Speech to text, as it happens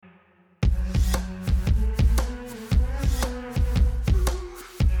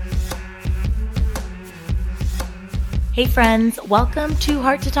Hey friends, welcome to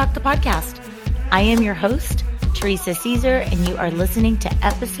Heart to Talk, the podcast. I am your host, Teresa Caesar, and you are listening to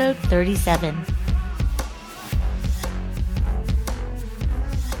episode 37.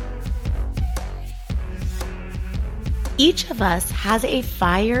 Each of us has a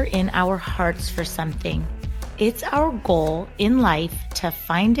fire in our hearts for something. It's our goal in life to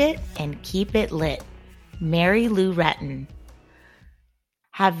find it and keep it lit. Mary Lou Retton.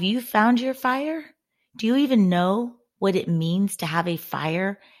 Have you found your fire? Do you even know what it means to have a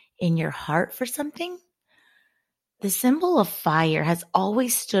fire in your heart for something? The symbol of fire has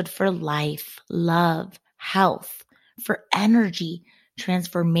always stood for life, love, health, for energy,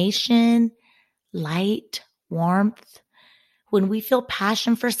 transformation, light, warmth. When we feel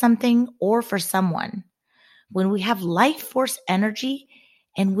passion for something or for someone, when we have life force energy,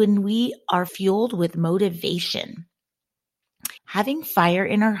 and when we are fueled with motivation. Having fire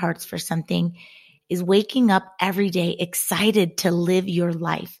in our hearts for something is waking up every day excited to live your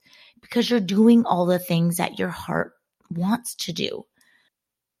life because you're doing all the things that your heart wants to do.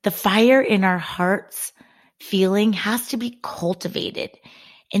 The fire in our hearts feeling has to be cultivated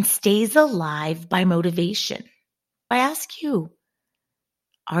and stays alive by motivation. I ask you,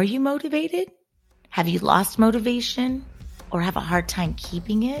 are you motivated? Have you lost motivation or have a hard time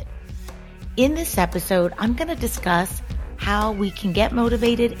keeping it? In this episode, I'm going to discuss how we can get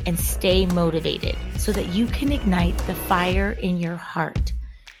motivated and stay motivated so that you can ignite the fire in your heart.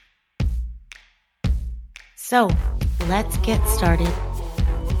 So let's get started.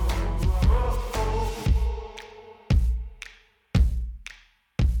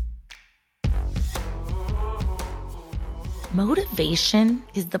 Motivation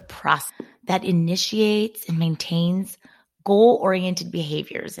is the process that initiates and maintains goal-oriented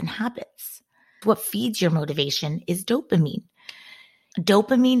behaviors and habits. What feeds your motivation is dopamine.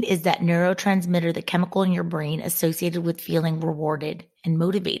 Dopamine is that neurotransmitter, the chemical in your brain associated with feeling rewarded and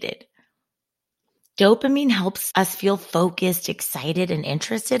motivated. Dopamine helps us feel focused, excited, and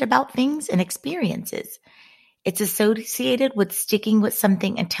interested about things and experiences. It's associated with sticking with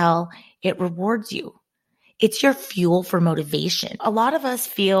something until it rewards you. It's your fuel for motivation. A lot of us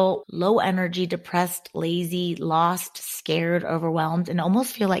feel low energy, depressed, lazy, lost, scared, overwhelmed, and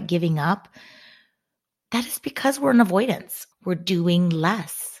almost feel like giving up. That is because we're in avoidance. We're doing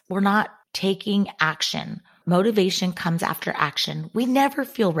less. We're not taking action. Motivation comes after action. We never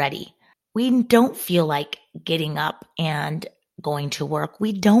feel ready. We don't feel like getting up and going to work.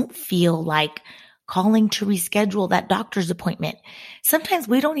 We don't feel like calling to reschedule that doctor's appointment. Sometimes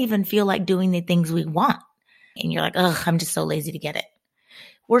we don't even feel like doing the things we want. And you're like, ugh, I'm just so lazy to get it.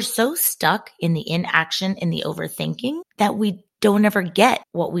 We're so stuck in the inaction and the overthinking that we don't ever get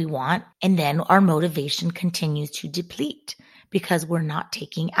what we want. And then our motivation continues to deplete because we're not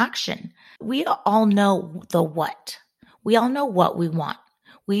taking action. We all know the what. We all know what we want.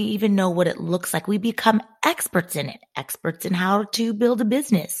 We even know what it looks like. We become experts in it, experts in how to build a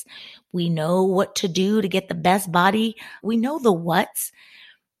business. We know what to do to get the best body. We know the what's.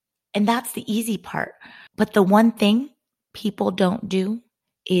 And that's the easy part. But the one thing people don't do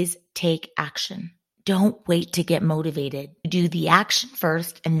is take action. Don't wait to get motivated. Do the action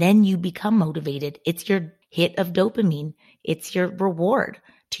first and then you become motivated. It's your hit of dopamine. It's your reward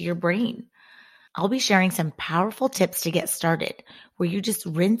to your brain. I'll be sharing some powerful tips to get started where you just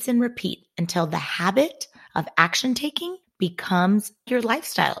rinse and repeat until the habit of action taking becomes your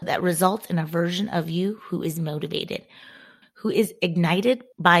lifestyle that results in a version of you who is motivated, who is ignited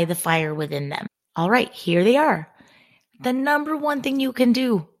by the fire within them. All right, here they are. The number one thing you can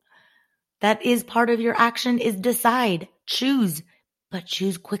do that is part of your action is decide, choose, but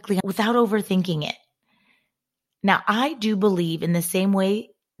choose quickly without overthinking it. Now, I do believe in the same way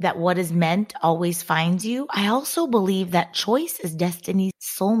that what is meant always finds you. I also believe that choice is destiny's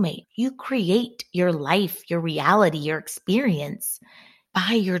soulmate. You create your life, your reality, your experience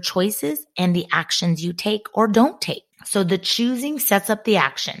by your choices and the actions you take or don't take. So the choosing sets up the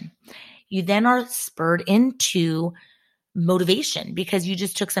action. You then are spurred into motivation because you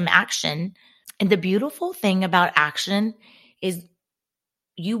just took some action. And the beautiful thing about action is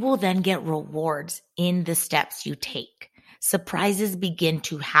you will then get rewards in the steps you take. Surprises begin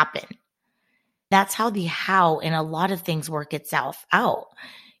to happen. That's how the how in a lot of things work itself out.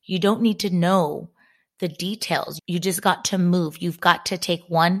 You don't need to know the details. You just got to move. You've got to take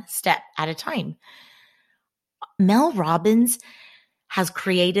one step at a time. Mel Robbins has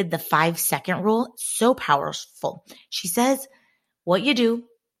created the 5-second rule. So powerful. She says, what you do,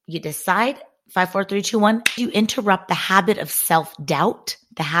 you decide, 5, 4, 3, 2, 1. You interrupt the habit of self-doubt,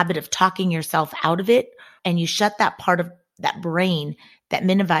 the habit of talking yourself out of it, and you shut that part of that brain that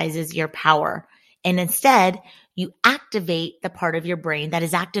minimizes your power. And instead, you activate the part of your brain that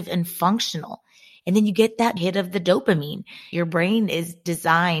is active and functional. And then you get that hit of the dopamine. Your brain is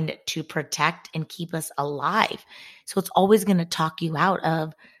designed to protect and keep us alive. So it's always going to talk you out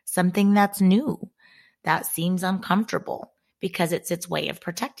of something that's new, that seems uncomfortable, because it's its way of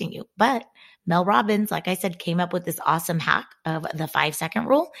protecting you. But Mel Robbins, like I said, came up with this awesome hack of the 5-second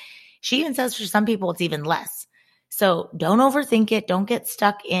rule. She even says for some people it's even less. So don't overthink it. Don't get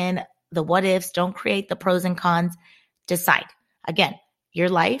stuck in the what ifs. Don't create the pros and cons. Decide. Again, your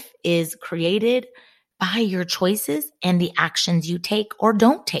life is created by your choices and the actions you take or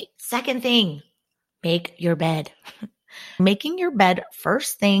don't take. Second thing, make your bed. Making your bed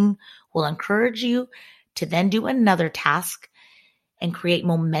first thing will encourage you to then do another task and create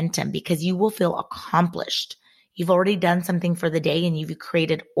momentum, because you will feel accomplished. You've already done something for the day and you've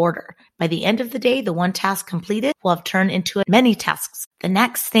created order. By the end of the day, the one task completed will have turned into many tasks. The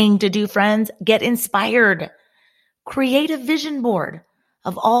next thing to do, friends, get inspired. Create a vision board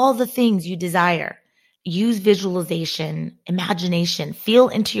of all the things you desire. Use visualization, imagination, feel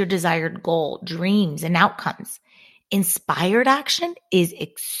into your desired goal, dreams, and outcomes. Inspired action is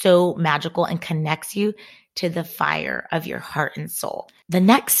so magical and connects you to the fire of your heart and soul. The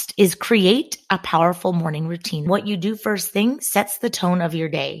next is create a powerful morning routine. What you do first thing sets the tone of your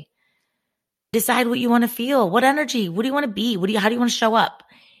day. Decide what you want to feel, what energy, what do you want to be, how do you want to show up,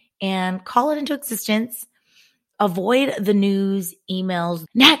 and call it into existence. Avoid the news, emails.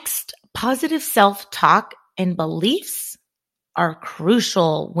 Next, positive self-talk and beliefs are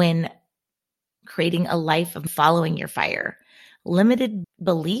crucial when creating a life of following your fire. Limited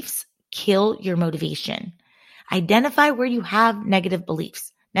beliefs kill your motivation. Identify where you have negative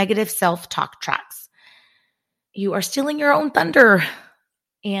beliefs, negative self-talk tracks. You are stealing your own thunder.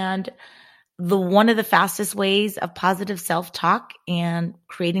 And one of the fastest ways of positive self-talk and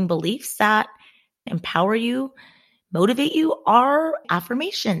creating beliefs that empower you, motivate you, are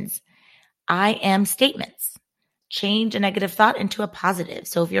affirmations. I am statements. Change a negative thought into a positive.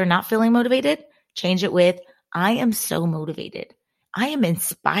 So if you're not feeling motivated, change it with, I am so motivated. I am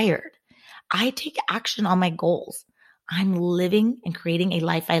inspired. I take action on my goals. I'm living and creating a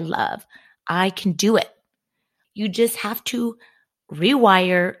life I love. I can do it. You just have to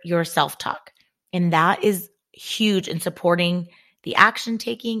rewire your self-talk. And that is huge in supporting the action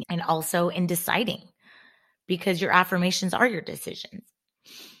taking and also in deciding, because your affirmations are your decisions.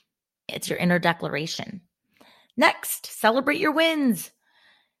 It's your inner declaration. Next, celebrate your wins.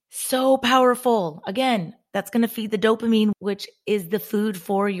 So powerful. Again, that's going to feed the dopamine, which is the food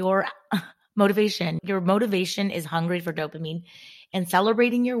for your motivation. Your motivation is hungry for dopamine, and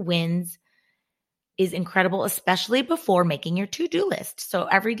celebrating your wins is incredible, especially before making your to-do list. So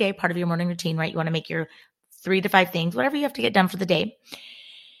every day, part of your morning routine, right? You want to make your 3 to 5 things, whatever you have to get done for the day.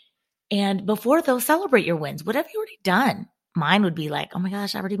 And before those, celebrate your wins. What have you already done? Mine would be like, oh my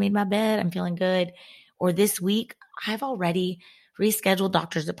gosh, I already made my bed. I'm feeling good. Or this week, I've already rescheduled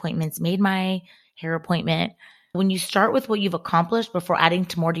doctor's appointments, made my hair appointment. When you start with what you've accomplished before adding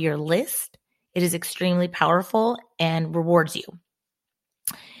more to your list, it is extremely powerful and rewards you.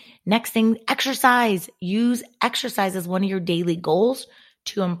 Next thing, exercise. Use exercise as one of your daily goals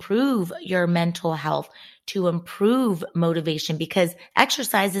to improve your mental health, to improve motivation, because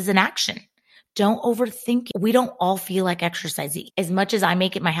exercise is an action. Don't overthink it. We don't all feel like exercising. As much as I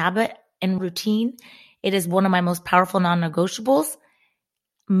make it my habit and routine, it is one of my most powerful non-negotiables.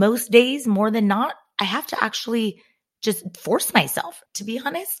 Most days, more than not, I have to actually just force myself. To be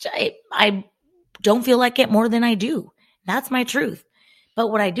honest, I don't feel like it more than I do. That's my truth. But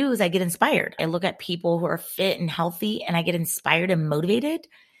what I do is I get inspired. I look at people who are fit and healthy and I get inspired and motivated.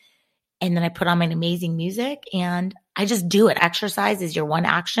 And then I put on my amazing music and I just do it. Exercise is your one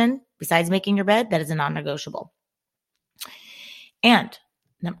action besides making your bed that is a non-negotiable. And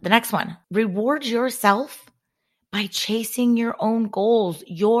the next one, reward yourself by chasing your own goals,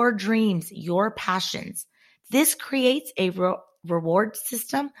 your dreams, your passions. This creates a reward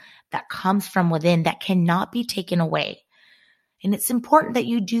system that comes from within that cannot be taken away. And it's important that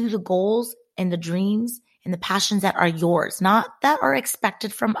you do the goals and the dreams and the passions that are yours, not that are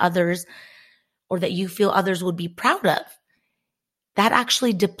expected from others or that you feel others would be proud of. That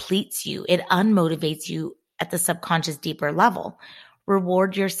actually depletes you. It unmotivates you at the subconscious deeper level.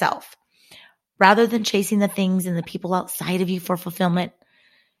 Reward yourself. Rather than chasing the things and the people outside of you for fulfillment,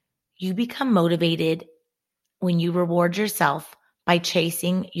 you become motivated when you reward yourself by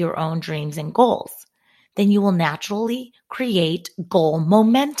chasing your own dreams and goals. Then you will naturally create goal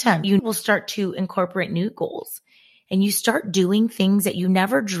momentum. You will start to incorporate new goals and you start doing things that you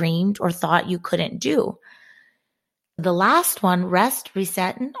never dreamed or thought you couldn't do. The last one, rest,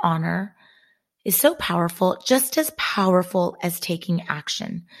 reset, and honor, is so powerful, just as powerful as taking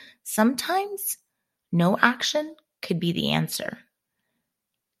action. Sometimes no action could be the answer.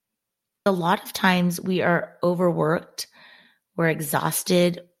 A lot of times we are overworked, we're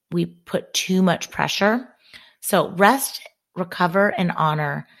exhausted, we put too much pressure. So rest, recover, and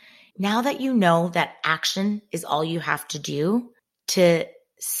honor. Now that you know that action is all you have to do to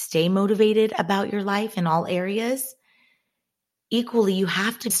stay motivated about your life in all areas, equally, you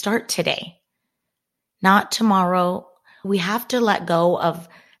have to start today, not tomorrow. We have to let go of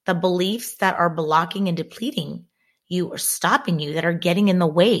the beliefs that are blocking and depleting you or stopping you, that are getting in the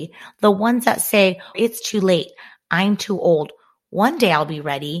way. The ones that say, it's too late, I'm too old, one day I'll be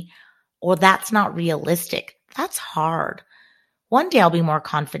ready, or that's not realistic. That's hard. One day I'll be more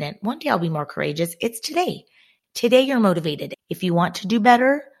confident. One day I'll be more courageous. It's today. Today you're motivated. If you want to do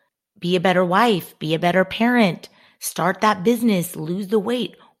better, be a better wife, be a better parent, start that business, lose the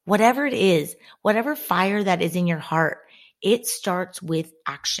weight, whatever it is, whatever fire that is in your heart, it starts with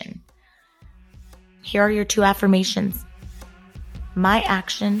action. Here are your 2 affirmations. My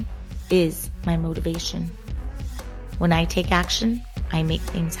action is my motivation. When I take action, I make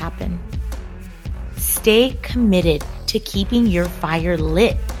things happen. Stay committed to keeping your fire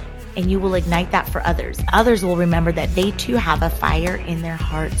lit, and you will ignite that for others. Others will remember that they too have a fire in their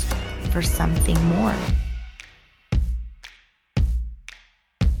hearts for something more.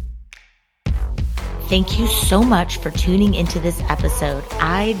 Thank you so much for tuning into this episode.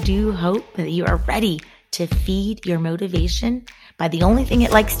 I do hope that you are ready to feed your motivation by the only thing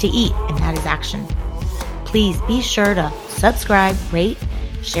it likes to eat, and that is action. Please be sure to subscribe, rate,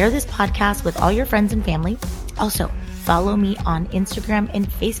 share this podcast with all your friends and family. Also, follow me on Instagram and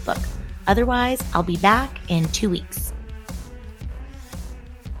Facebook. Otherwise, I'll be back in 2 weeks.